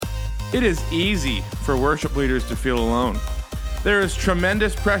It is easy for worship leaders to feel alone. There is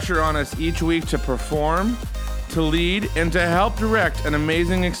tremendous pressure on us each week to perform, to lead, and to help direct an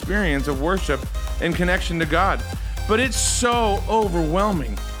amazing experience of worship in connection to God. But it's so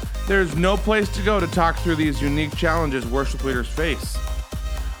overwhelming. There's no place to go to talk through these unique challenges worship leaders face.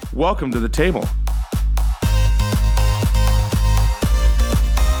 Welcome to the table.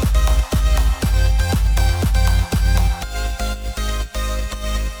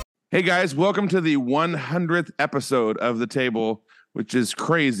 Hey guys, welcome to the 100th episode of The Table, which is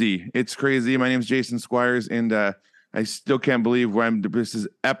crazy. It's crazy. My name is Jason Squires, and I still can't believe this is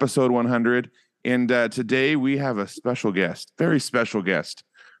episode 100. And today we have a special guest, very special guest.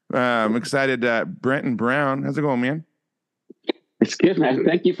 I'm excited. Brenton Brown, how's it going, man? It's good, man.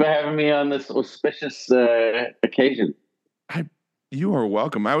 Thank you for having me on this auspicious occasion. You are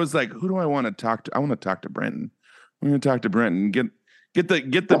welcome. I was like, who do I want to talk to? I want to talk to Brenton. I'm going to talk to Brenton. Get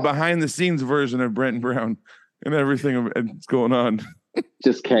the behind the scenes version of Brenton Brown and everything that's going on.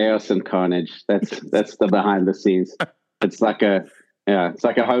 Just chaos and carnage. That's the behind the scenes. It's like a home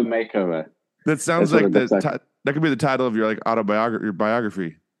makeover. That sounds like that could be the title of your autobiography, your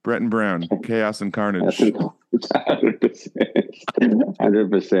biography. Brenton Brown, Chaos and Carnage. 100%.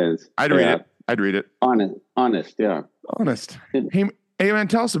 I'd read it. I'd read it. Honest, yeah. Honest. Hey man,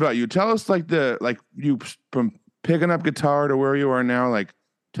 tell us about you. Tell us you from picking up guitar to where you are now.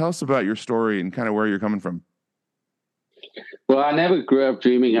 Tell us about your story and kind of where you're coming from. Well, I never grew up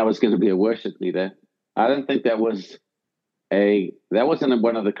dreaming I was going to be a worship leader. I don't think that wasn't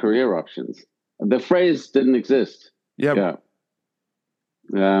one of the career options. The phrase didn't exist. Yep.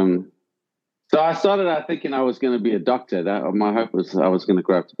 Yeah. So I started out thinking I was going to be a doctor. My hope was I was going to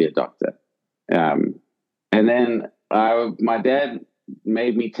grow up to be a doctor. And then my dad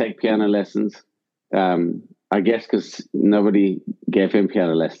made me take piano lessons. I guess because nobody gave him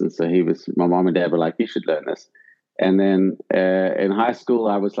piano lessons. So my mom and dad were like, you should learn this. And then in high school,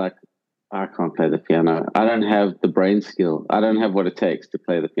 I was like, I can't play the piano. I don't have the brain skill. I don't have what it takes to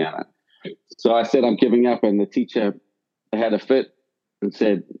play the piano. So I said, I'm giving up. And the teacher had a fit and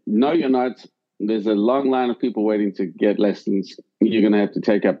said, no, you're not. There's a long line of people waiting to get lessons. You're going to have to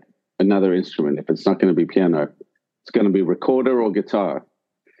take up another instrument. If it's not going to be piano, it's going to be recorder or guitar.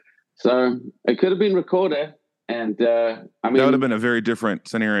 So it could have been recorder. And that would have been a very different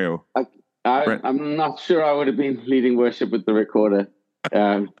scenario. I'm not sure I would have been leading worship with the recorder.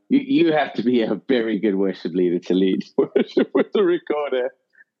 You have to be a very good worship leader to lead worship with the recorder.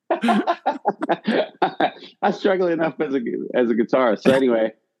 I struggle enough as a guitarist. So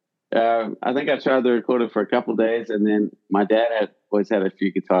anyway, I think I tried the recorder for a couple of days, and then my dad always had a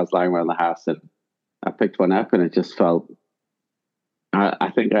few guitars lying around the house, and I picked one up, and it just felt.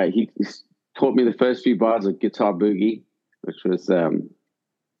 I think he taught me the first few bars of Guitar Boogie, which was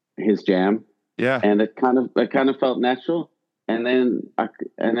his jam. Yeah, and it kind of felt natural. And then I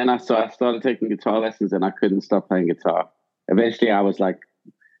started taking guitar lessons, and I couldn't stop playing guitar. Eventually, I was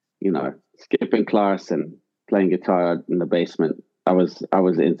skipping class and playing guitar in the basement. I was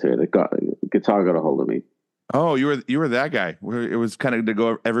into it. Guitar got a hold of me. Oh, you were that guy. Where it was kind of to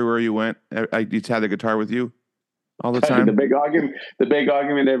go everywhere you went. You had the guitar with you all the time. The big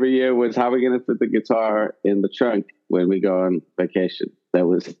argument every year was how we're going to put the guitar in the trunk when we go on vacation. That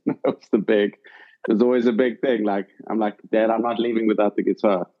was the big. There's always a big thing. I'm like, Dad, I'm not leaving without the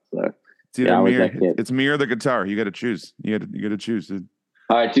guitar. So it's me or the guitar. You got to choose. You got to choose.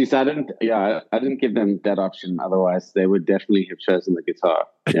 All right, geez, I didn't give them that option. Otherwise, they would definitely have chosen the guitar.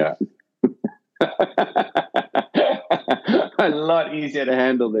 Yeah. A lot easier to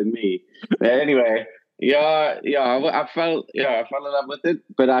handle than me. But anyway, I fell in love with it,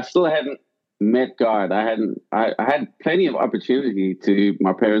 but I still hadn't met God. I had plenty of opportunity to.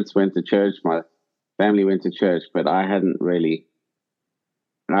 My parents went to church. My family went to church, but I hadn't really.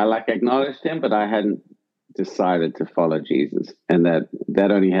 I acknowledged him, but I hadn't decided to follow Jesus, and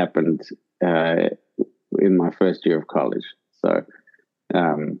that only happened in my first year of college. So,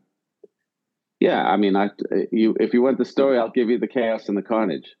 if you want the story, I'll give you the chaos and the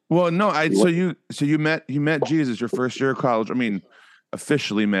carnage. Well, no, so you met Jesus your first year of college. I mean,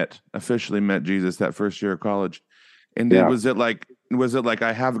 officially met Jesus that first year of college. And was it like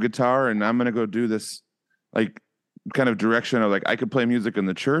I have a guitar and I'm going to go do this kind of direction of I could play music in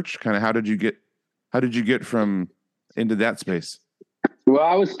the church? Kind of how did you get from into that space? Well,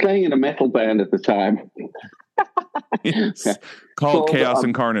 I was playing in a metal band at the time. Yes. Called Chaos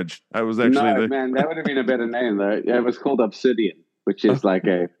and Carnage. I was actually man, that would have been a better name though. Yeah, it was called Obsidian, which is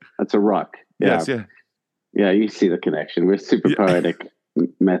it's a rock. Yeah. Yes, yeah. Yeah, you see the connection. We're super poetic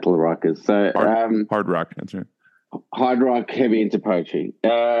metal rockers. So hard rock, that's right. hard rock, heavy into poetry.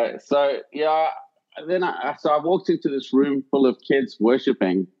 So yeah, then I walked into this room full of kids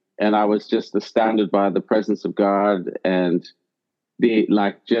worshiping, and I was just astounded by the presence of God and the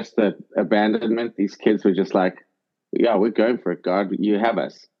abandonment. These kids were just like, "Yeah, we're going for it, God. You have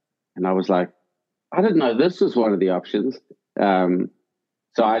us." And I was like, I didn't know this was one of the options. So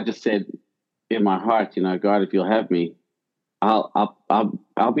I just said in my heart, God, if you'll have me, I'll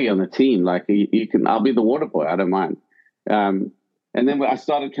be on the team. Like you can, I'll be the water boy. I don't mind. And then I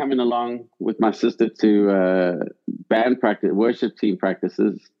started coming along with my sister to band practice, worship team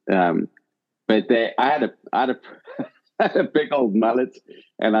practices. But I had a I had a big old mullet,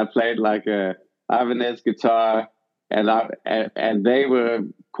 and I played like a Ibanez guitar, and they were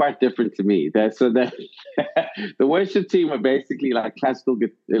quite different to me. The worship team were basically like classical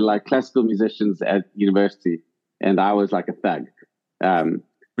musicians at university, and I was like a thug. Were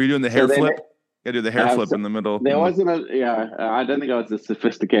you doing the hair flip? Yeah, do the hair flip in the middle. There wasn't I don't think I was as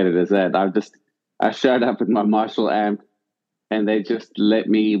sophisticated as that. I showed up with my Marshall amp, and they just let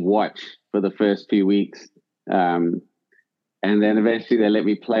me watch for the first few weeks. And then eventually they let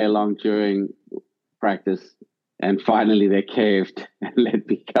me play along during practice. And finally they caved and let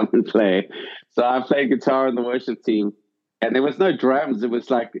me come and play. So I played guitar in the worship team, and there was no drums. It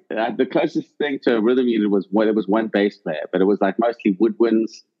was like the closest thing to a rhythm unit was there was one bass player, but it was like mostly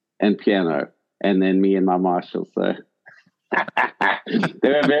woodwinds and piano, and then me and my Marshall. So they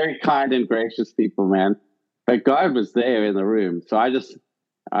were very kind and gracious people, man. But God was there in the room. So I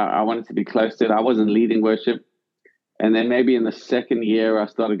wanted to be close to it. I wasn't leading worship. And then maybe in the second year, I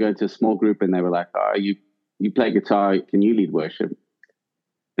started going to a small group, and they were like, "Oh, you play guitar, can you lead worship?"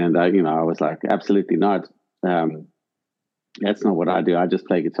 And I was like, "Absolutely not. That's not what I do. I just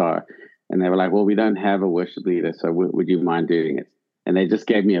play guitar." And they were like, "Well, we don't have a worship leader, so would you mind doing it?" And they just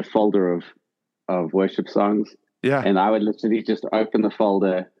gave me a folder of worship songs. Yeah. And I would literally just open the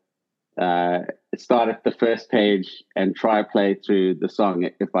folder, start at the first page, and try play through the song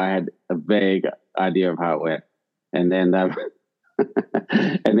if I had a vague idea of how it went. And then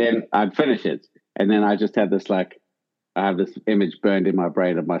and then I'd finish it. And then I just had this I have this image burned in my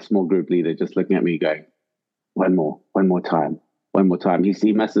brain of my small group leader just looking at me going, one more time.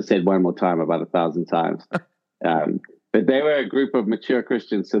 He must have said one more time about 1,000 times. But they were a group of mature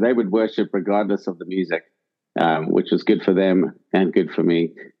Christians, so they would worship regardless of the music, which was good for them and good for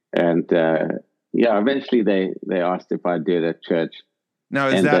me. And eventually they asked if I'd do it at church. Now,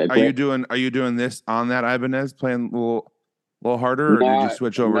 are you doing this on that Ibanez, playing a little harder, or did you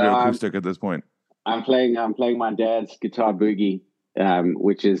switch over to acoustic at this point? I'm playing my dad's guitar boogie,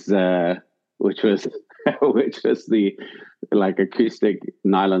 which was the acoustic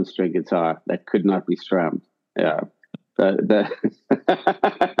nylon string guitar that could not be strummed. Yeah. The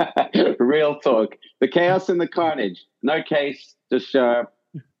real talk, the chaos and the carnage, no case, just sharp,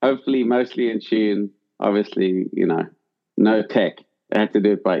 hopefully mostly in tune, obviously, no tech. I had to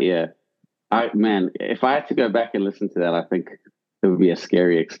do it by ear. If I had to go back and listen to that, I think it would be a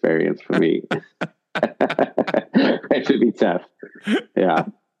scary experience for me. It would be tough. Yeah.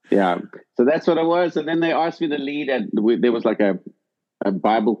 So that's what it was. And then they asked me to lead, and there was like a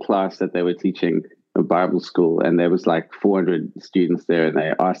Bible class that they were teaching, a Bible school, and there was like 400 students there, and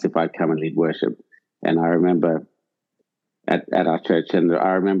they asked if I'd come and lead worship. And I remember at our church, and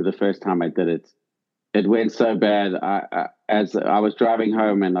I remember the first time I did it, it went so bad. As I was driving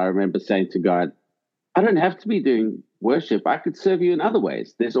home, and I remember saying to God, I don't have to be doing worship. I could serve you in other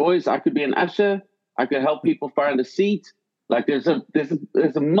ways. I could be an usher. I could help people find a seat. Like there's a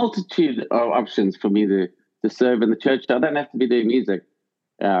multitude of options for me to serve in the church. I don't have to be doing music.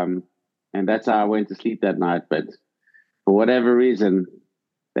 And that's how I went to sleep that night. But for whatever reason,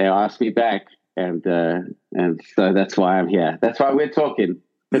 they asked me back. And so that's why I'm here. That's why we're talking.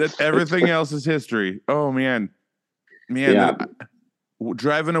 Everything else is history. Oh, man. Yeah.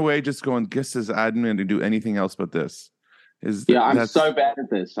 Driving away, just going, guess I'm going to do anything else but this. I'm so bad at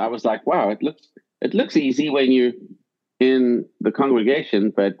this. I was like, wow, it looks easy when you're in the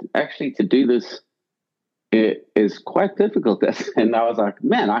congregation, but actually to do this, it is quite difficult. And I was like,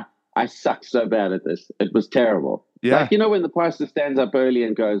 man, I suck so bad at this. It was terrible. Yeah. Like, when the pastor stands up early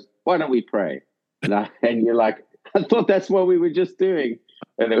and goes, why don't we pray? And you're like, I thought that's what we were just doing.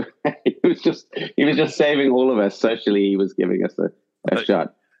 And he was just saving all of us socially. He was giving us a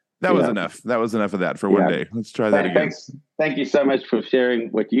shot. That was enough. That was enough of that for one day. Let's try that again. Thank you so much for sharing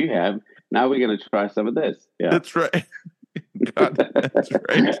what you have. Now we're going to try some of this. Yeah. That's right. God, that's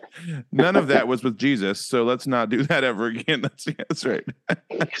right. None of that was with Jesus, so let's not do that ever again. That's right.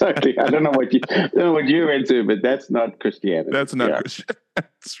 Exactly. I don't know what you're into, but that's not Christianity. That's not Christian.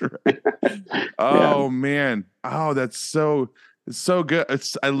 That's right. Oh man. Oh, it's so good.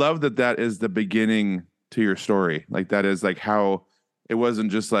 I love that is the beginning to your story. Like that is like how it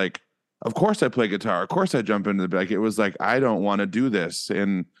wasn't just like, of course I play guitar. Of course I jump into the back. It was like, I don't want to do this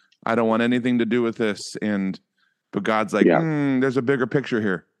and I don't want anything to do with this. But God's like, there's a bigger picture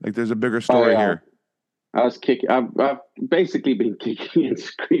here. Like there's a bigger story here. I was kicking. I've basically been kicking and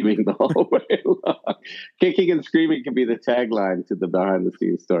screaming the whole way along. Kicking and screaming can be the tagline to the behind the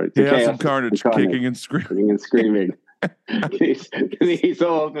scenes story. Chaos and carnage, kicking and screaming. Kicking and screaming. these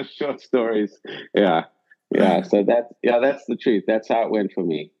all just short stories. Yeah. So that's the truth. That's how it went for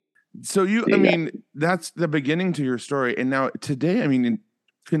me. So that's the beginning to your story. And now today,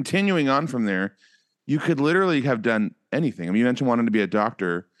 continuing on from there, you could literally have done anything. You mentioned wanting to be a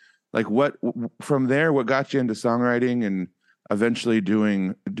doctor. Like what from there, what got you into songwriting and eventually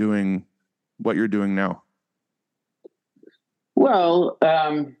doing what you're doing now? Well,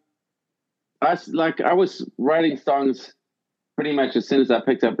 I was writing songs pretty much as soon as I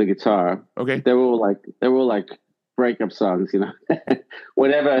picked up the guitar. Okay. They were all like breakup songs,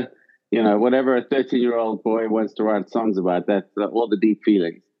 whatever a 13-year-old boy wants to write songs about. That's all the deep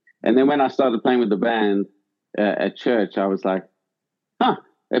feelings. And then when I started playing with the band at church, I was like,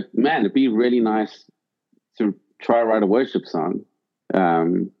 it'd be really nice to try to write a worship song.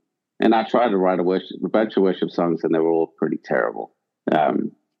 And I tried to write a bunch of worship songs, and they were all pretty terrible. But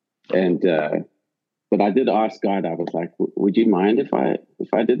I did ask God. I was like, "Would you mind if I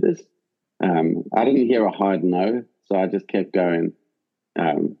did this?" I didn't hear a hard no, so I just kept going.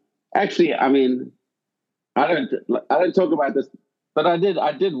 Actually, I don't talk about this. But I did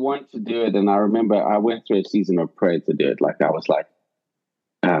want to do it, and I remember I went through a season of prayer to do it. Like I was like,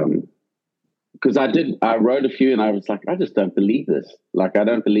 because I wrote a few, and I was like, I just don't believe this. Like I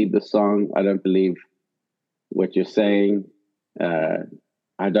don't believe the song. I don't believe what you're saying.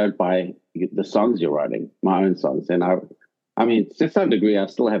 I don't buy the songs you're writing, my own songs. And to some degree, I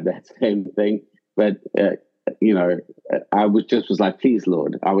still have that same thing. But I was like, please,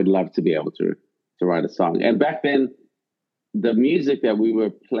 Lord, I would love to be able to write a song. And back then, the music that we were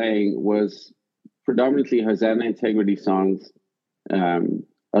playing was predominantly Hosanna integrity songs, a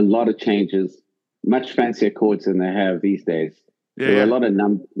lot of changes, much fancier chords than they have these days. There were a lot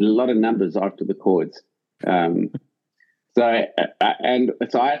of numbers after the chords. So I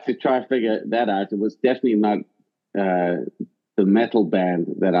had to try to figure that out. It was definitely not the metal band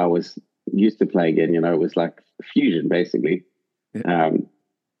that I was used to playing in. It was like fusion basically. And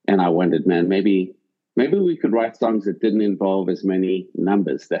I wondered, man, maybe we could write songs that didn't involve as many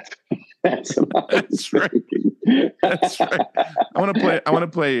numbers. That's right. That's right. I want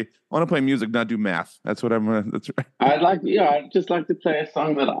to play music, not do math. That's what I'm gonna. That's right. I'd just like to play a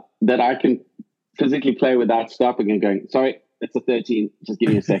song that I can physically play without stopping and going, sorry, it's a 13. Just give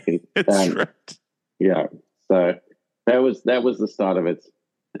me a second. That's right. Yeah. So that was the start of it.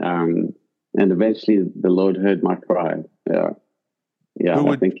 And eventually the Lord heard my cry. Yeah. Yeah.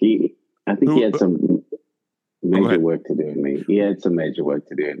 I think he had some major work to do in me. He had some major work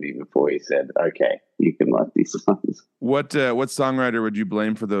to do in me before he said, okay, you can write these songs. What songwriter would you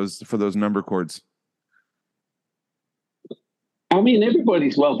blame for those number chords?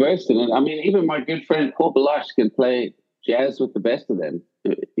 Everybody's well versed in it. Even my good friend Paul Balash can play jazz with the best of them.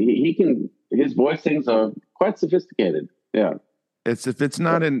 He can. His voicings are quite sophisticated. Yeah. If it's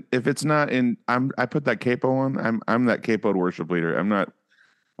not in, I put that capo on. I'm that capoed worship leader. I'm not.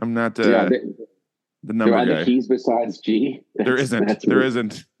 The number guy. There are other keys besides G. There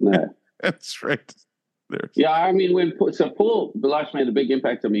isn't. No. That's right. Yeah, so Paul Balash made a big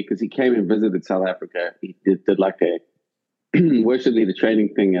impact on me because he came and visited South Africa. He did like a worship leader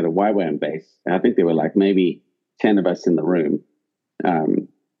training thing at a YWAM base. I think there were like maybe 10 of us in the room. And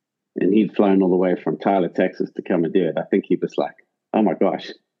he'd flown all the way from Tyler, Texas to come and do it. I think he was like, oh my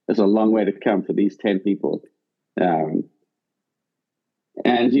gosh, there's a long way to come for these 10 people.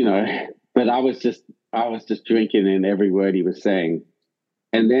 But I was just drinking in every word he was saying.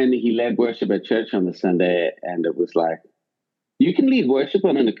 And then he led worship at church on the Sunday, and it was like, you can lead worship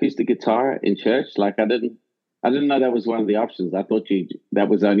on an acoustic guitar in church? Like I didn't know that was one of the options. I thought that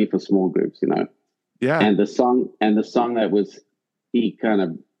was only for small groups, Yeah. And the song that he kind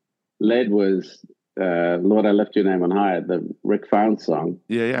of led was Lord, I Lift Your Name on High, the Rick Found song.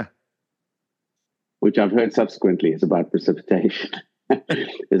 Yeah. Which I've heard subsequently is about precipitation.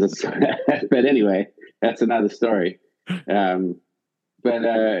 But anyway, that's another story.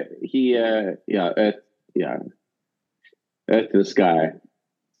 earth to the sky,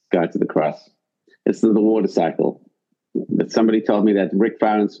 sky to the cross. It's the water cycle. But somebody told me that Rick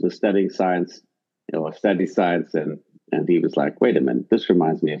Valens was studying science, studied science, and he was like, wait a minute, this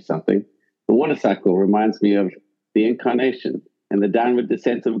reminds me of something. The water cycle reminds me of the incarnation and the downward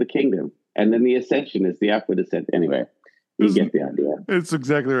descent of the kingdom. And then the ascension is the upward descent. Anyway, you get the idea. It's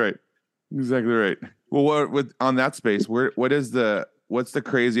exactly right. Exactly right. Well, on that space, what's the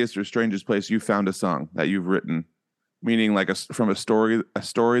craziest or strangest place you found a song that you've written? Meaning like from a story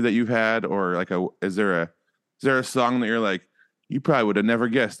that you've had, or like is there a song that you're like, you probably would have never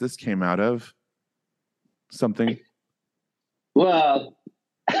guessed this came out of something? Well,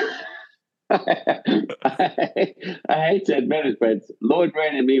 I hate to admit it, but Lord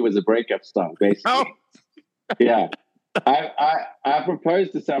Rain and Me was a breakup song, basically. Oh. Yeah. I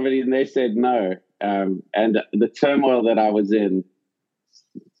proposed to somebody and they said no. And the turmoil that I was in,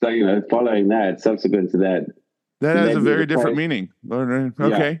 so, following that, subsequent to that. That has a very different meaning.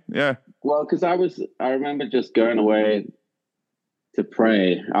 Okay. Yeah. Well, because I remember just going away to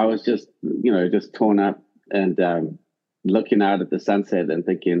pray. I was just torn up and looking out at the sunset and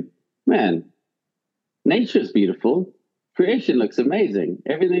thinking, man, nature's beautiful. Creation looks amazing.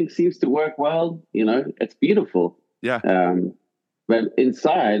 Everything seems to work well. It's beautiful. Yeah. But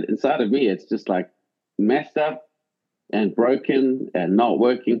inside of me, it's just like messed up and broken and not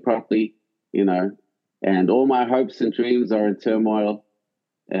working properly, and all my hopes and dreams are in turmoil.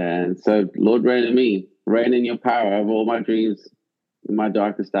 And so, Lord, reign in me, reign in your power over all my dreams. In my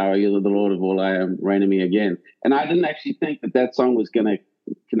darkest hour, you're the Lord of all I am, reign in me again. And I didn't actually think that song was going to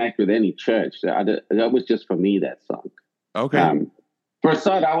connect with any church. That was just for me, that song. Okay. For a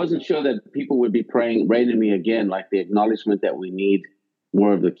start, I wasn't sure that people would be praying, reign in me again, like the acknowledgement that we need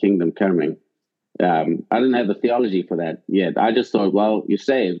more of the kingdom coming. I didn't have the theology for that yet. I just thought, well, you're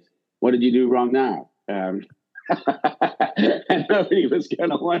saved. What did you do wrong now? And nobody was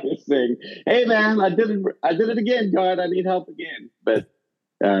going to want to sing, hey, man, I did it again, God. I need help again. But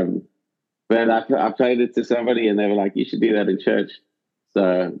I played it to somebody and they were like, you should do that in church.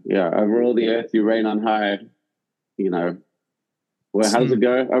 So, yeah, over all the earth, you reign on high, Well, how does it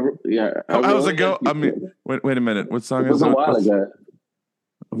go? How does it go? I mean, wait a minute. What song is it? It was a while ago.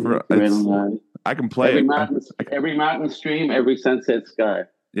 I can play every mountain stream, every sunset sky.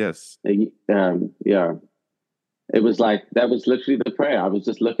 Yes. Yeah. It was like, that was literally the prayer. I was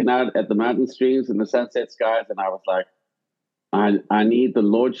just looking out at the mountain streams and the sunset skies, and I was like, I need the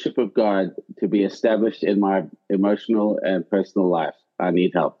lordship of God to be established in my emotional and personal life. I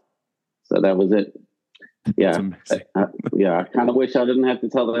need help. So that was it. Yeah. I kind of wish I didn't have to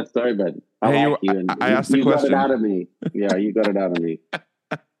tell that story, but I like you. And I asked the question. You got it out of me. Yeah, you got it out of me.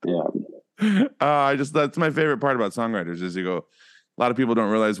 Yeah. That's my favorite part about songwriters is a lot of people don't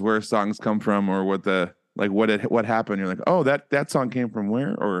realize where songs come from or what happened. You're like, oh, that song came from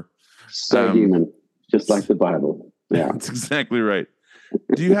where? Or so human, just like the Bible. Yeah, that's exactly right.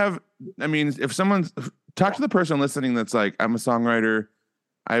 Do you have? I mean, if someone's talk to the person listening that's like, I'm a songwriter.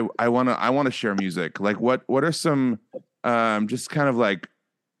 I want to share music. Like, what are some just kind of like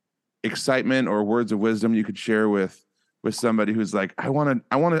excitement or words of wisdom you could share with somebody who's like, I want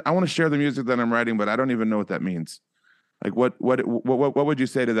to share the music that I'm writing, but I don't even know what that means. Like, what would you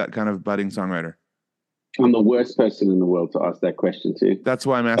say to that kind of budding songwriter? I'm the worst person in the world to ask that question to. That's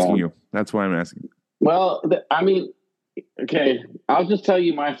why I'm asking you. That's why I'm asking. Well, okay, I'll just tell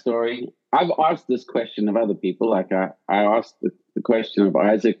you my story. I've asked this question of other people. Like I asked the question of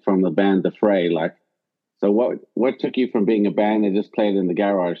Isaac from the band The Fray. Like, so what took you from being a band that just played in the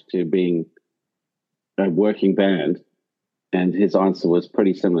garage to being a working band? And his answer was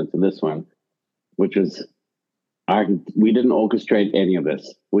pretty similar to this one, which was, we didn't orchestrate any of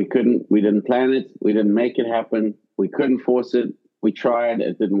this. We didn't plan it. We didn't make it happen. We couldn't force it. We tried.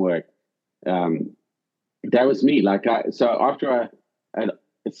 It didn't work. That was me. So after I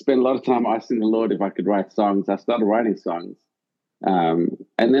spent a lot of time asking the Lord if I could write songs, I started writing songs. And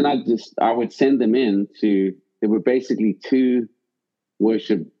then I would send them in there were basically two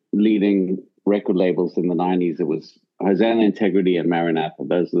worship leading record labels in the 90s. It was Hosanna, Integrity, and Maranatha.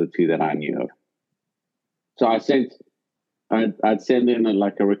 Those are the two that I knew of. So I'd send in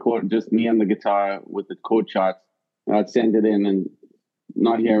a record, just me on the guitar with the chord charts. I'd send it in and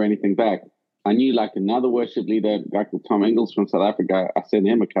not hear anything back. I knew another worship leader, a guy called Tom Ingalls from South Africa. I sent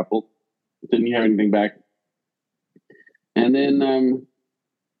him a couple. Didn't hear anything back. And then,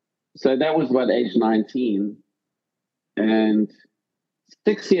 so that was about age 19. And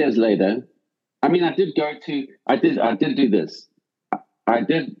 6 years later, I did do this.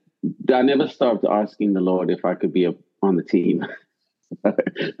 I never stopped asking the Lord if I could be on the team.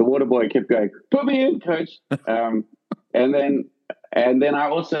 The water boy kept going, put me in, coach. and then I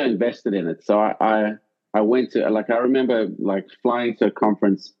also invested in it. So I went to, like, I remember like flying to a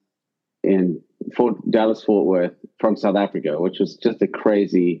conference in Dallas Fort Worth from South Africa, which was just a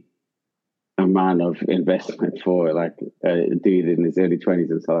crazy amount of investment for like a dude in his early 20s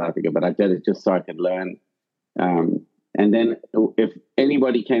in South Africa. But I did it just so I could learn. And then if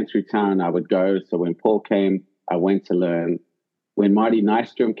anybody came through town, I would go. So when Paul came, I went to learn. When Marty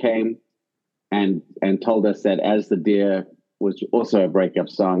Nystrom came and told us that As the Deer was also a breakup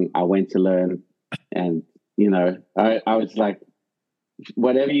song, I went to learn. And, you know, I was like,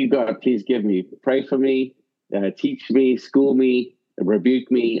 whatever you got, please give me. Pray for me, teach me, school me,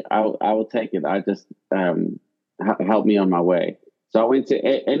 rebuke me. I will take it. I just help me on my way. So I went to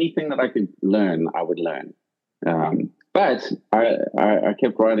anything that I could learn, I would learn. But I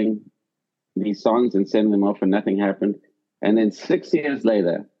kept writing these songs and sending them off, and nothing happened. And then 6 years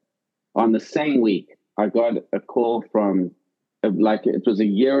later, on the same week, I got a call from, like, it was a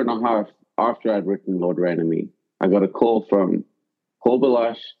year and a half after I'd written Lord Reign in Me. I got a call from Paul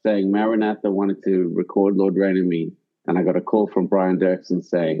Baloche saying Maranatha wanted to record Lord Reign in Me. And I got a call from Brian Dirksen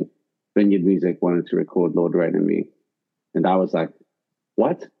saying Vineyard Music wanted to record Lord Reign in Me. And I was like,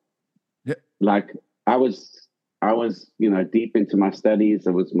 what? Yeah. Like, I was, you know, deep into my studies.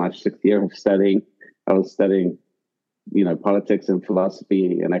 It was my 6th year of studying. I was studying, you know, politics and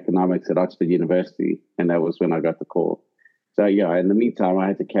philosophy and economics at Oxford University. And that was when I got the call. So, yeah, in the meantime, I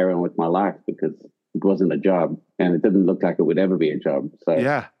had to carry on with my life because it wasn't a job and it didn't look like it would ever be a job. So,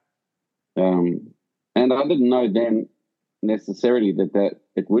 yeah. And I didn't know then necessarily that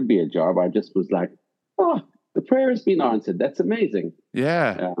it would be a job. I just was like, oh, the prayer has been answered. That's amazing.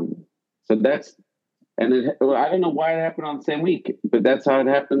 Yeah. So that's, and I don't know why it happened on the same week, but that's how it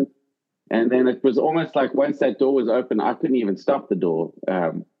happened. And then it was almost like once that door was open, I couldn't even stop the door.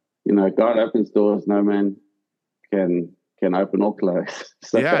 You know, God opens doors, no man can open or close.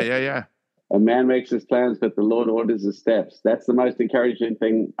 So yeah. A man makes his plans, but the Lord orders his steps. That's the most encouraging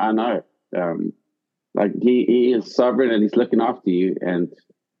thing I know. Like he is sovereign and he's looking after you,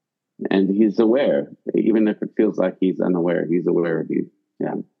 and he's aware, even if it feels like he's unaware. He's aware of you.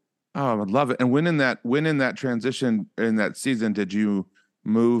 Yeah. Oh, I would love it. And when in that transition in that season did you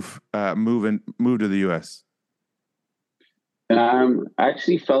move to the U.S.? I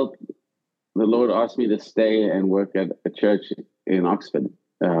actually felt the Lord asked me to stay and work at a church in Oxford.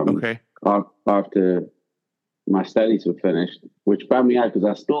 Okay. After my studies were finished, which bummed me out because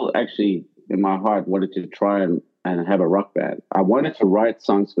I still actually in my heart wanted to try and have a rock band. I wanted to write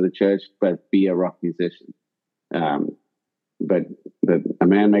songs for the church, but be a rock musician. But a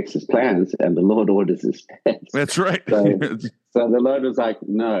man makes his plans and the Lord orders his steps. That's right. So the Lord was like,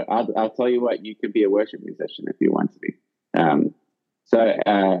 no, I'll tell you what, you can be a worship musician if you want to be.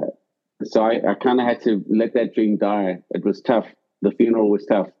 So I kind of had to let that dream die. It was tough. The funeral was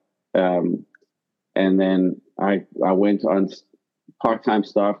tough. And then I went on part-time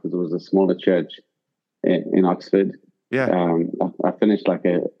staff because it was a smaller church in Oxford. Yeah. I finished like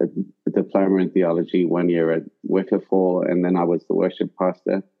a diploma in theology 1 year at Wicker Fall, and then I was the worship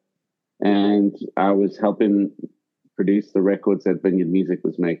pastor. And I was helping produce the records that Vineyard Music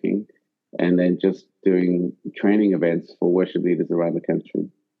was making, and then just doing training events for worship leaders around the country.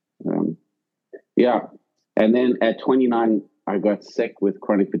 Yeah. And then at 29, I got sick with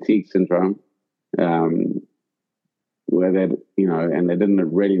chronic fatigue syndrome, where they, you know, and they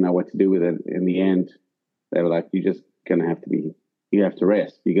didn't really know what to do with it. In the end, they were like, you're just going to have to you have to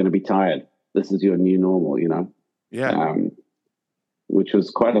rest. You're going to be tired. This is your new normal, you know? Yeah. Which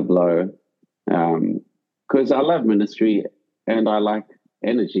was quite a blow. Because I love ministry and I like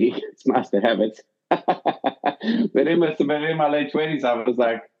energy. It's nice to have it. But in my late 20s, I was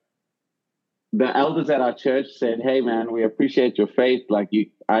like, the elders at our church said, hey, man, we appreciate your faith. Like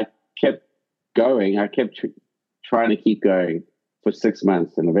I kept going. I kept trying to keep going for 6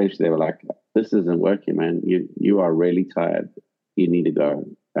 months. And eventually they were like, this isn't working, man. You are really tired. You need to go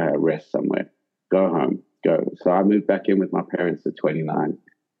rest somewhere. Go home. Go. So I moved back in with my parents at 29,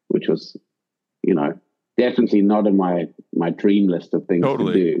 which was, you know, definitely not in my dream list of things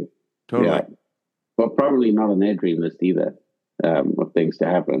to do. Totally. Yeah. But probably not on their dream list either of things to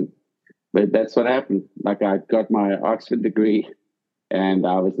happen. But that's what happened. Like I got my Oxford degree and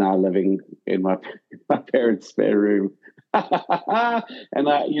I was now living in my parents' spare room. And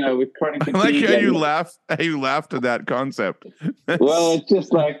I, you know, with chronic fatigue. I like how you laughed at that concept. Well, it's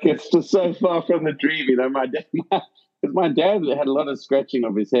just like, it's just so far from the dream, you know. My dad had a lot of scratching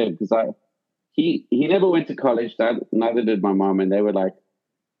of his head because he never went to college. Neither did my mom, and they were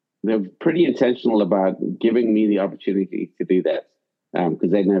pretty intentional about giving me the opportunity to do that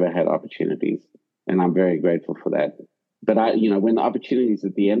because they never had opportunities, and I'm very grateful for that. but when the opportunities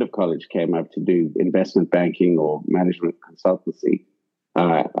at the end of college came up to do investment banking or management consultancy,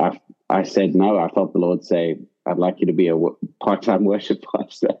 I said no. I felt the Lord say, "I'd like you to be a part-time worship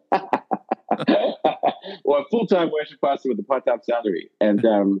pastor." Or a full-time worship pastor with a part-time salary. And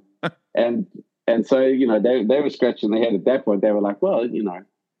so, they were scratching their head at that point. They were like, well,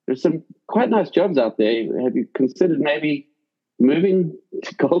 there's some quite nice jobs out there. Have you considered maybe moving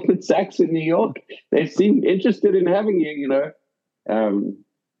to Goldman Sachs in New York? They seem interested in having you, So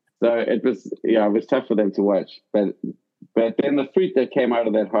it was tough for them to watch. But then the fruit that came out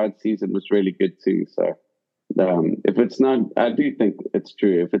of that hard season was really good too. So if it's not, I do think it's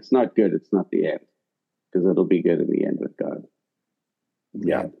true. If it's not good, it's not the end, because it'll be good in the end with God.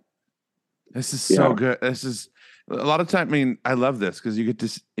 Yeah. This is so good. This is a lot of time. I mean, I love this because you get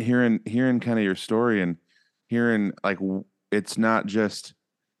to hearing kind of your story and hearing like, it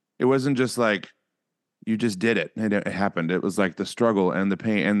wasn't just like you just did it and it happened. It was like the struggle and the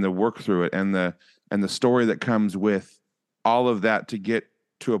pain and the work through it and the story that comes with all of that to get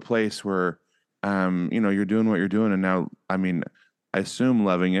to a place where, you're doing what you're doing. And now, I mean, I assume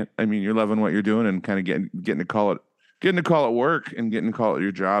loving it. I mean, you're loving what you're doing and kind of getting to call it work and getting to call it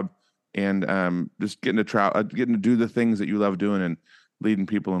your job. And just getting to do the things that you love doing and leading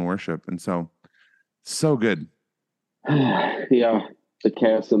people in worship. And so good. Yeah, the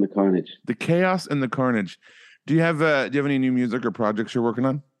chaos and the carnage. The chaos and the carnage. Do you have any new music or projects you're working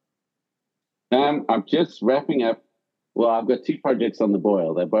on? I'm just wrapping up. Well, I've got 2 projects on the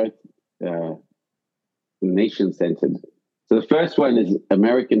boil. They're both nation-centered. So the first one is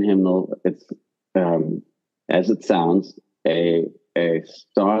American Hymnal. It's as it sounds, a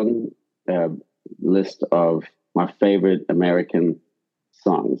song list of my favorite American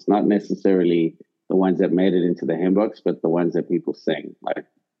songs, not necessarily the ones that made it into the hymn books, but the ones that people sing, like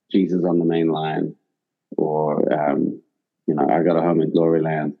Jesus on the Main Line, or I Got a Home in Glory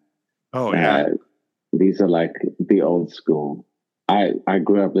Land. Oh yeah, these are like the old school. I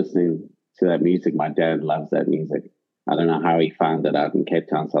grew up listening to that music. My dad loves that music. I don't know how he found it out in Cape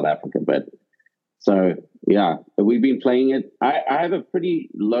Town, South Africa, but so yeah, we've been playing it. I have a pretty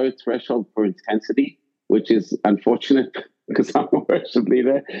low threshold for intensity, which is unfortunate because I'm a worship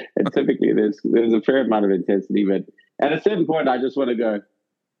leader, and typically there's a fair amount of intensity. But at a certain point, I just want to go,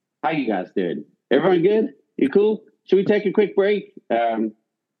 "How you guys doing? Everyone good? You cool? Should we take a quick break?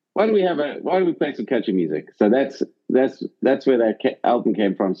 Why don't we play some country music?" So that's where that album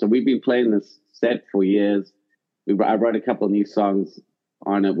came from. So we've been playing this set for years. I wrote a couple of new songs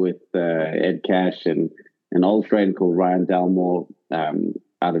on it with Ed Cash and an old friend called Ryan Dalmore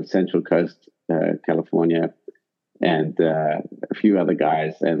out of Central Coast, California, and a few other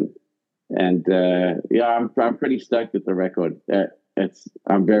guys. And I'm pretty stoked with the record.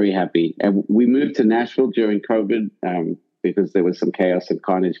 I'm very happy. And we moved to Nashville during COVID because there was some chaos and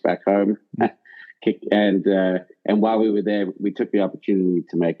carnage back home. And while we were there, we took the opportunity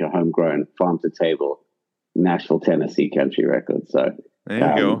to make a homegrown farm to table Nashville, Tennessee country record. So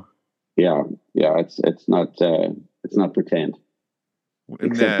there you go. Yeah. It's not pretend.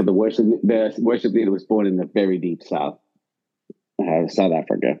 Except for the worship leader was born in the very deep South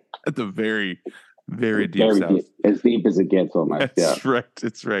Africa. At the very, very deep South. Deep, as deep as it gets, almost. That's right.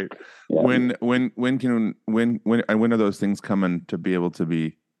 It's right. Yeah. When are those things coming to be able to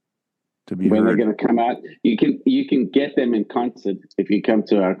be when heard? They're going to come out? You can get them in concert if you come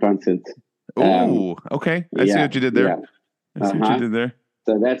to our concerts. Oh, okay. I see what you did there. Yeah. I see what you did there.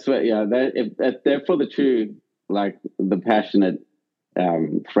 So that's what, they're for the true, like the passionate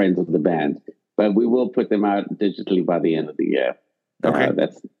friends of the band. But we will put them out digitally by the end of the year. Okay.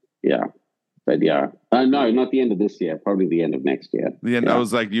 No, not the end of this year. Probably the end of next year. The end. Yeah. I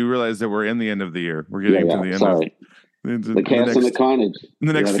was like, you realize that we're in the end of the year. We're getting to the end. Sorry. The chaos and the carnage. In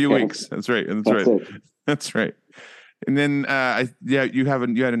the next few weeks. That's right. That's right. And then, you had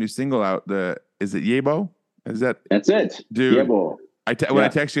a new single out. Is it Yebo? That's it, dude. Yebo. When I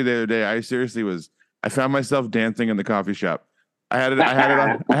texted you the other day, I seriously I found myself dancing in the coffee shop. I had it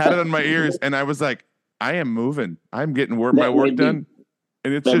on my ears, and I was like, I am moving. I'm getting my work done.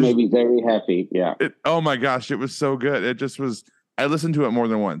 And it's made me very happy. Yeah. Oh my gosh, it was so good. It just was. I listened to it more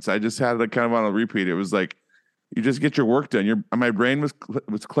than once. I just had it kind of on a repeat. It was like, you just get your work done. My brain was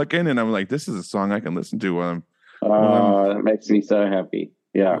clicking, and I'm like, this is a song I can listen to while I'm. That makes me so happy.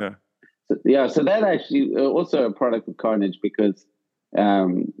 Yeah. So that actually also a product of carnage, because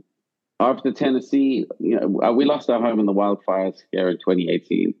after Tennessee, we lost our home in the wildfires here in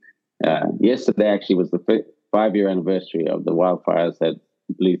 2018. Yesterday actually was the 5-year anniversary of the wildfires that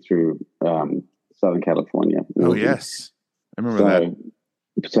blew through Southern California. Oh yes, I remember that.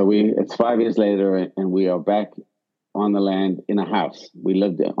 So it's 5 years later, and we are back on the land in a house. We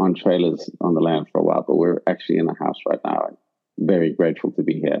lived on trailers on the land for a while, but we're actually in a house right now. I'm very grateful to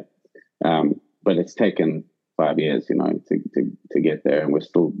be here. But it's taken 5 years, to get there, and we're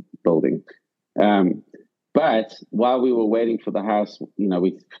still building. But while we were waiting for the house,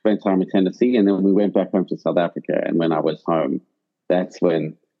 we spent time in Tennessee, and then we went back home to South Africa. And when I was home, that's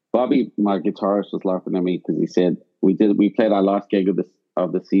when Bobby, my guitarist, was laughing at me because he said we played our last gig of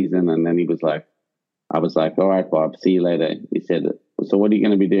the season, and then I was like, all right, Bob, see you later. He said, so what are you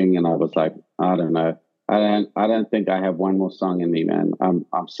going to be doing? And I was like, I don't know. I don't think I have one more song in me, man.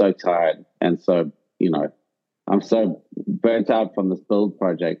 I'm so tired, and so I'm so burnt out from this build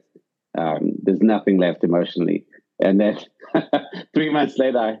project. There's nothing left emotionally. And then 3 months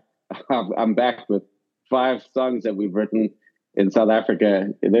later, I'm back with 5 songs that we've written in South Africa.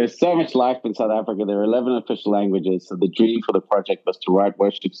 There's so much life in South Africa. There are 11 official languages. So the dream for the project was to write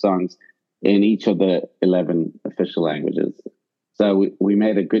worship songs in each of the 11 official languages. So we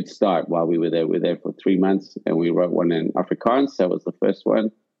made a good start while we were there. We were there for 3 months, and we wrote one in Afrikaans. That was the first one.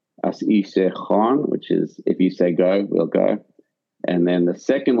 As u sê gaan, which is if you say go, we'll go. And then the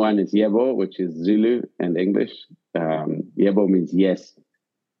second one is Yebo, which is Zulu and English. Yebo means yes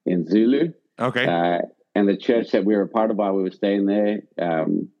in Zulu. Okay. And the church that we were a part of while we were staying there,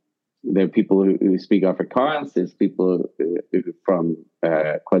 there are people who speak Afrikaans. There's people from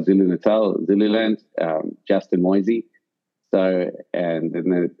KwaZulu-Natal, Zululand, Justin Moisey. So, and then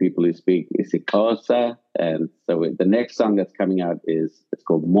there are people who speak isiXhosa. And so the next song that's coming out it's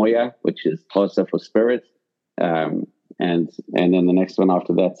called Moya, which is Xhosa for spirit. And then the next one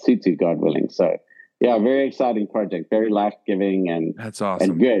after that, Sutu, God willing. So, yeah, very exciting project, very life-giving and that's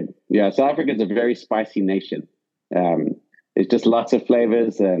awesome. And good. Yeah, South Africa is a very spicy nation. There's just lots of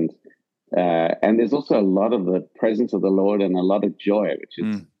flavors, and there's also a lot of the presence of the Lord and a lot of joy, which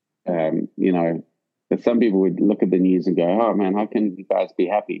is, that some people would look at the news and go, "Oh man, how can you guys be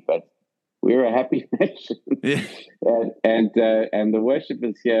happy?" But we're a happy nation, yeah. and the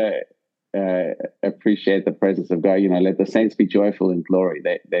worshipers here appreciate the presence of God. Let the saints be joyful in glory.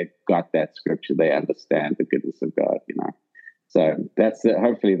 They got that scripture. They understand the goodness of God. So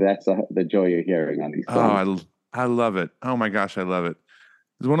hopefully that's the joy you're hearing on these songs. Oh, I love it. Oh my gosh, I love it.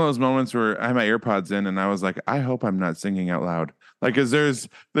 It's one of those moments where I had my AirPods in and I was like, I hope I'm not singing out loud. Like, cause there's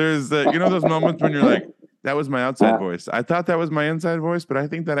those moments when you're like, that was my outside voice. I thought that was my inside voice, but I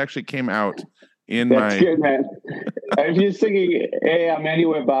think that actually came out in That's good, man. If you're singing, "Hey,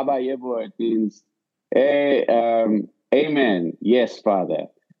 Emmanuel Baba Yebo," it means, "Hey, amen. Yes, Father."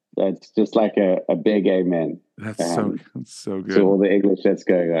 That's just like a big amen. That's so good. So all the English that's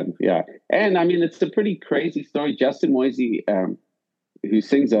going on. Yeah. And I mean, it's a pretty crazy story. Justin Moisey, who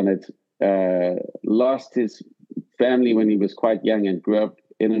sings on it, lost his family when he was quite young and grew up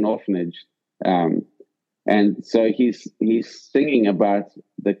in an orphanage. And so he's singing about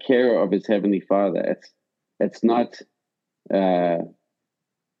the care of his heavenly Father. It's not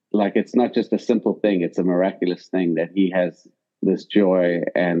it's not just a simple thing. It's a miraculous thing that he has this joy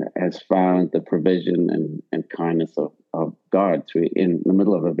and has found the provision and kindness of God in the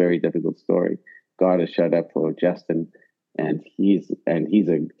middle of a very difficult story. God has showed up for Justin, and he's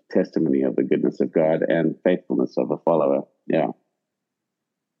a testimony of the goodness of God and faithfulness of a follower. Yeah.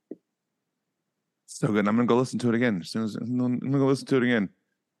 So good. I'm gonna go listen to it again. I'm gonna go listen to it again.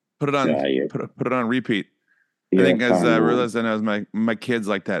 Put it on. Yeah. Put it on repeat. I think as I realized that as my kids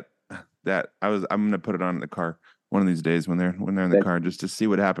like that I'm gonna put it on in the car one of these days when they're in the car just to see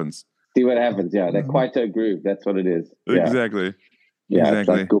what happens. See what happens. Yeah, they're quite a groove. That's what it is. Yeah. Exactly. Yeah,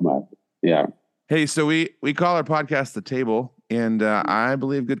 exactly. It's like Guma. Yeah. Hey, so we call our podcast The Table, and I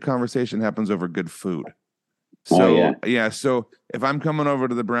believe good conversation happens over good food. So so if I'm coming over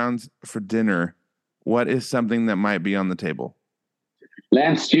to the Browns for dinner, what is something that might be on the table?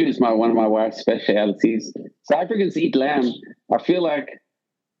 Lamb stew is one of my wife's specialities. South Africans eat lamb. I feel like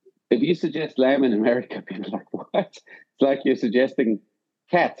if you suggest lamb in America, people are like, what? It's like you're suggesting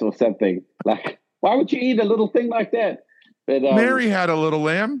cats or something. Like, why would you eat a little thing like that? But Mary had a little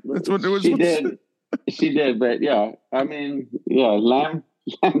lamb. That's what it was. She did. She did. But yeah, I mean, lamb,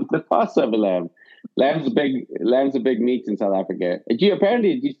 the Passover lamb. Lamb's a big meat in South Africa.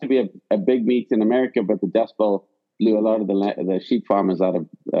 Apparently, it used to be a big meat in America, but the Dust Bowl blew a lot of the sheep farmers out of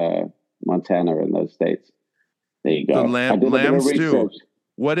Montana and those states. There you go. The lamb stew.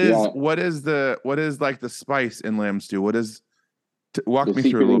 What is like the spice in lamb stew? What is? Walk me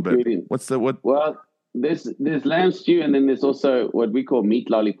through a little bit. What's the what? Well, there's lamb stew, and then there's also what we call meat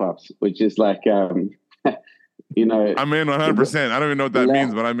lollipops, which is like I'm in 100%. I don't even know what that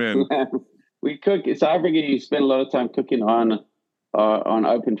means, but I'm in. We cook. South Africa, you spend a lot of time cooking on on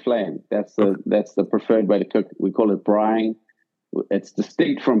open flame. That's the preferred way to cook. We call it braaiing. It's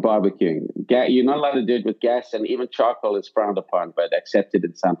distinct from barbecuing. You're not allowed to do it with gas, and even charcoal is frowned upon, but accepted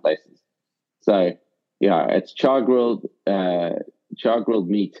in some places. So, yeah, it's char grilled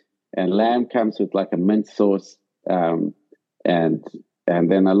meat, and lamb comes with like a mint sauce, and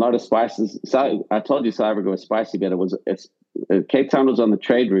then a lot of spices. So I told you South Africa was spicy, but Cape Town was on the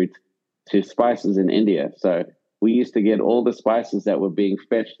trade route to spices in India. So we used to get all the spices that were being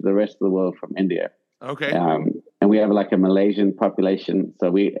fetched to the rest of the world from India. Okay. And we have like a Malaysian population,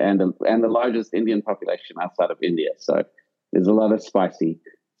 so and the largest Indian population outside of India. So there's a lot of spicy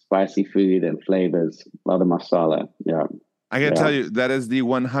food and flavors, a lot of masala. Yeah. I gotta tell you, that is the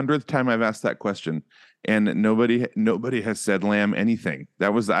 100th time I've asked that question, and nobody has said lamb anything.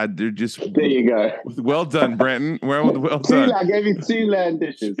 That was they're just there. You go. Well done, Brenton. Well done. I gave you 2 lamb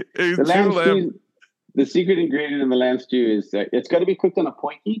dishes. The lamb stew. The secret ingredient in the lamb stew is it's got to be cooked on a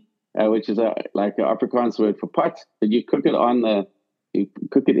potjie, which is like an Afrikaans word for pot. But you cook it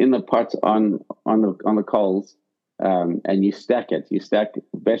in the pot on the coals, and you stack it. You stack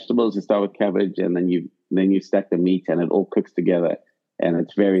vegetables. You start with cabbage, and then you stack the meat, and it all cooks together. And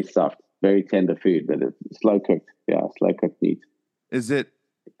it's very soft, very tender food, but it's slow cooked. Yeah, slow cooked meat. Is it?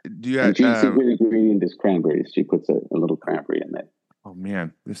 Do you? She's secret ingredient is cranberries. She puts a little cranberry in there. Oh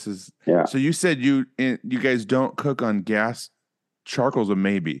man, this is. Yeah. So you said you guys don't cook on gas. Charcoal's a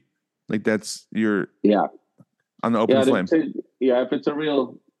maybe. Like that's your. Yeah. On the open flame. If it's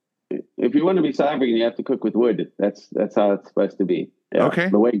if you want to be South African, you have to cook with wood. That's how it's supposed to be. Yeah. Okay.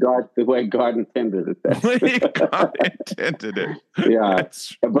 The way God intended it. The way God intended it. Yeah.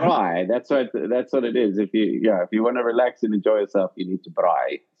 A braai. That's what it is. If you want to relax and enjoy yourself, you need to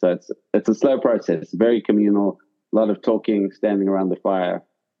braai. So it's a slow process, very communal. A lot of talking, standing around the fire,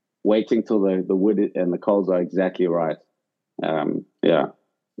 waiting till the wood and the coals are exactly right. We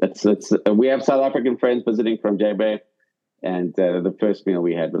have South African friends visiting from JB, and the first meal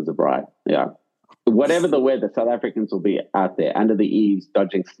we had was a braai. Yeah. Whatever the weather, South Africans will be out there under the eaves,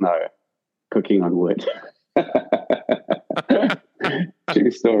 dodging snow, cooking on wood.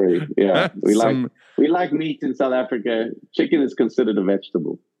 True story. Yeah. We like meat in South Africa. Chicken is considered a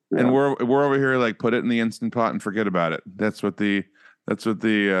vegetable. Yeah. And we're over here like put it in the instant pot and forget about it. That's the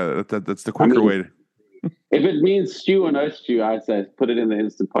quicker way. If it means stew or no stew, I say put it in the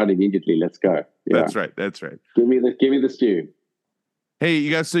instant pot immediately. Let's go. Yeah. That's right. Give me the stew. Hey,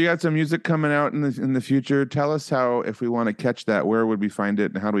 you guys. So you got some music coming out in the future. Tell us how, if we want to catch that, where would we find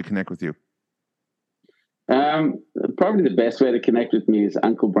it, and how do we connect with you? Probably the best way to connect with me is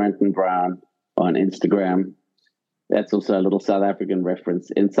Uncle Brenton Brown on Instagram. That's also a little South African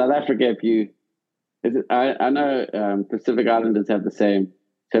reference. In South Africa, I know Pacific Islanders have the same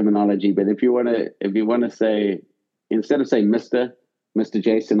terminology, but if you want to say, instead of saying Mr.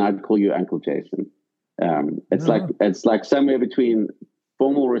 Jason, I'd call you Uncle Jason. It's like somewhere between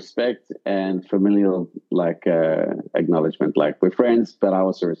formal respect and familial acknowledgement. Like, we're friends, but I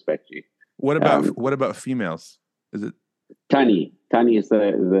also respect you. What about females? Is it Tani? Tani is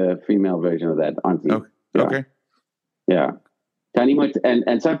the female version of that, auntie. Okay. Yeah. Okay. Yeah. Tani moet,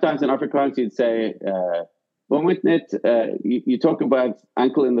 and sometimes in Afrikaans you'd say, you talk about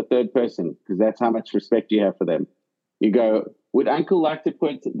uncle in the third person, because that's how much respect you have for them. You go, would uncle like to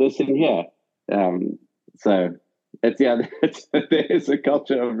put this in here? So there's a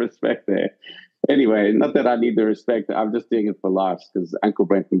culture of respect there. Anyway, not that I need the respect. I'm just doing it for laughs, because Uncle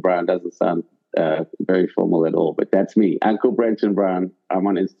Brenton Brown doesn't sound very formal at all. But that's me, Uncle Brenton Brown. I'm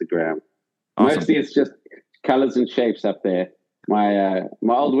on Instagram. Awesome. Mostly it's just colors and shapes up there. My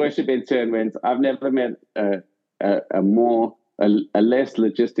old worship intern went, I've never met a less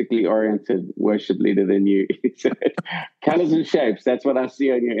logistically oriented worship leader than you. He said, colors and shapes. That's what I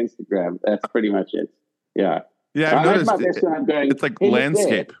see on your Instagram. That's pretty much it. Yeah. Yeah, I've noticed it's like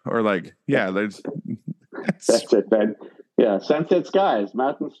landscape or like, there's. That's it, man. Yeah, sunset skies,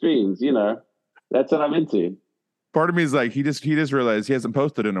 mountain streams, that's what I'm into. Part of me is like, he just realized he hasn't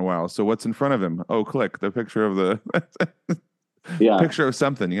posted in a while. So what's in front of him? Oh, click the picture of the picture of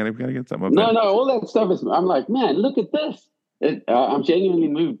something. You gotta get something up there. No, all that stuff is, I'm like, man, look at this. I'm genuinely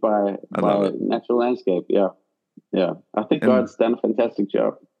moved by natural landscape. Yeah. Yeah. I think God's done a fantastic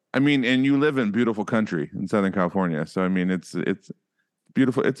job. I mean, and you live in beautiful country in Southern California. So I mean, it's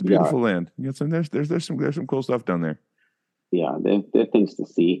beautiful. It's a beautiful land. You got some, there's some cool stuff down there. Yeah, there are things to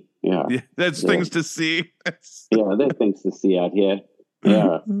see. Yeah, that's things to see. Yeah, there's things to see out here.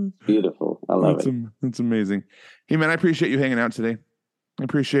 Yeah, it's beautiful. I love it. That's amazing. Hey, man, I appreciate you hanging out today. I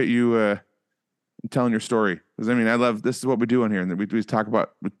appreciate you telling your story, because I mean, I love, this is what we do on here, and we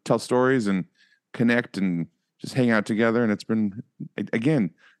tell stories and connect and just hang out together. And it's been,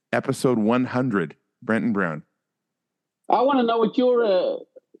 again, episode 100, Brenton Brown. I want to know what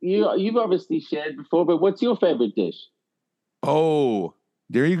you've obviously shared before, but what's your favorite dish? Oh,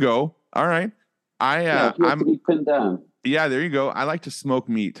 there you go. All right. If you have to be pinned down. Yeah, there you go. I like to smoke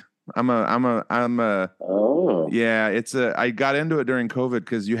meat. I got into it during COVID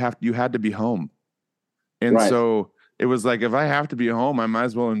because you had to be home. And so it was like, if I have to be home, I might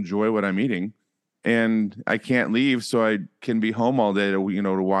as well enjoy what I'm eating, and I can't leave. So I can be home all day to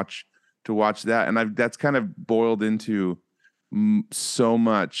watch that. And that's kind of boiled into so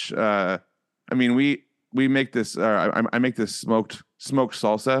much. I mean, we make this, I make this smoked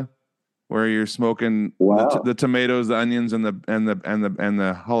salsa, where you're smoking the tomatoes, the onions, and the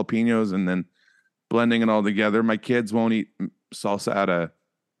jalapenos, and then blending it all together. My kids won't eat salsa at a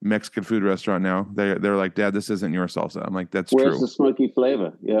Mexican food restaurant now. They're like, Dad, this isn't your salsa. I'm like, that's true. Where's the smoky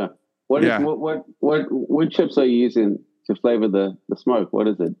flavor? Yeah. What chips are you using to flavor the smoke? What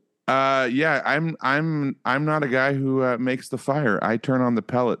is it? I'm not a guy who makes the fire. I turn on the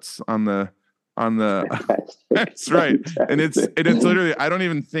pellets on the that's right. And it's literally, I don't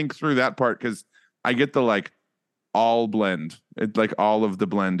even think through that part, because I get the like all blend. It's like all of the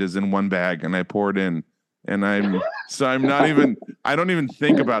blend is in one bag and I pour it in, and I don't even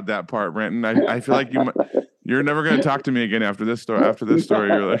think about that part, Brenton. I feel like you're never going to talk to me again after this story.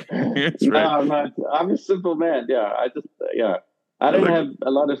 You're like, it's right. No, I'm a simple man. Yeah. I don't have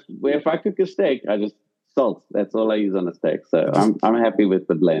a lot of, if I cook a steak, I just salt. That's all I use on a steak. So I'm happy with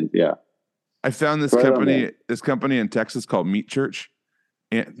the blend. Yeah. I found this company in Texas called Meat Church,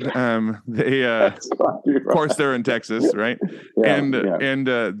 and they of course they're in Texas, right? And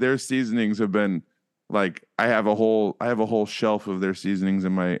their seasonings have been like, I have a whole shelf of their seasonings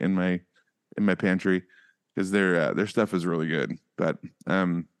in my pantry, because their stuff is really good. But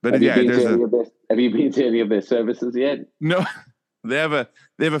have you been to any of their services yet? No. They have a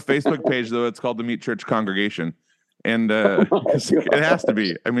Facebook page, though. It's called the Meat Church Congregation. And it has to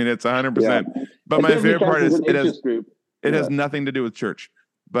be. I mean, it's 100%. Yeah. But my favorite part is it has nothing to do with church.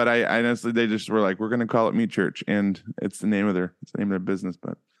 But I honestly, they just were like, we're going to call it Meat Church, and it's the name of their business.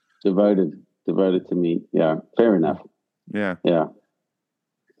 But devoted to meat. Yeah, fair enough. Yeah. Well,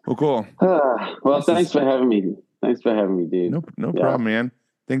 cool. Thanks for having me. Thanks for having me, dude. No problem, man.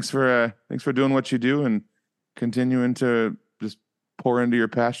 Thanks for doing what you do and continuing to just pour into your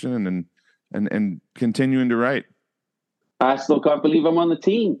passion and continuing to write. I still can't believe I'm on the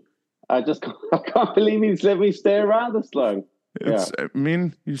team. I can't believe he's let me stay around this long. I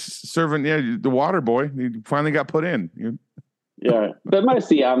mean, you're serving, the water boy. You finally got put in. Yeah, but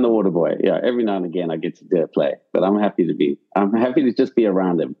mostly I'm the water boy. Yeah, every now and again I get to do a play, but I'm happy to just be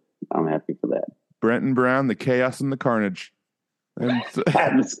around him. I'm happy for that. Brenton Brown, the chaos and the carnage. And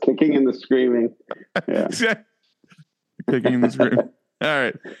it's kicking and the screaming. Yeah. Kicking and the screaming. All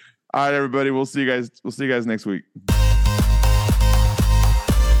right, everybody. We'll see you guys next week.